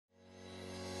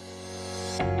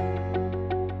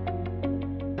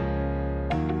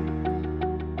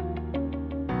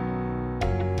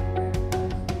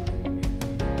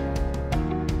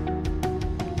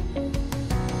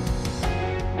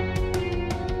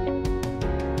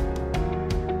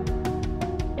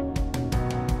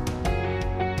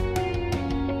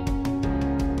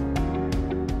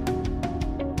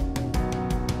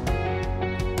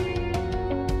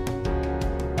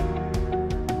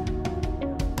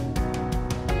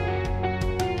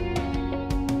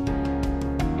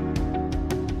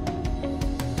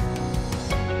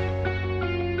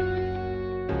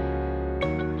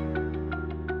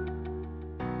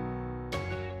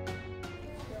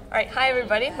All right, hi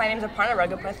everybody. My name is Aparna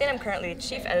Raghupathy, and I'm currently the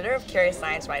Chief Editor of Curious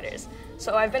Science Writers.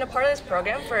 So I've been a part of this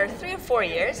program for 3 or 4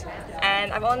 years,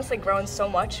 and I've honestly grown so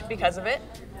much because of it.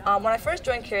 When I first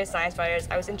joined Curious Science Writers,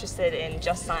 I was interested in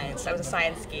just science. I was a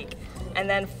science geek. And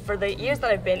then for the years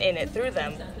that I've been in it through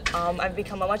them, I've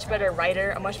become a much better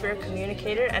writer, a much better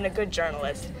communicator, and a good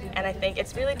journalist. And I think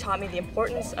it's really taught me the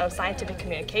importance of scientific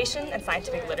communication and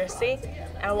scientific literacy.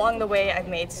 And along the way, I've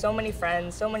made so many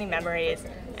friends, so many memories,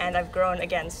 and I've grown,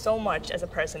 again, so much as a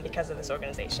person because of this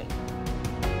organization.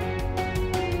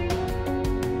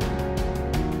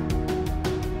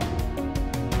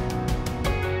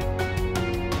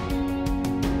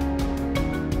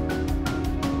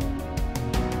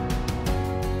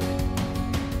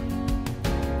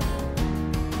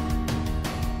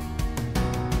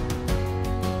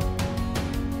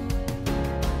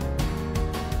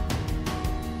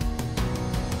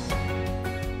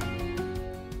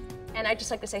 And I'd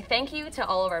just like to say thank you to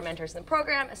all of our mentors in the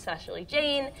program, especially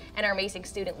Jane and our amazing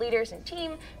student leaders and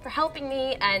team for helping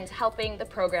me and helping the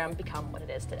program become what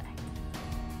it is today.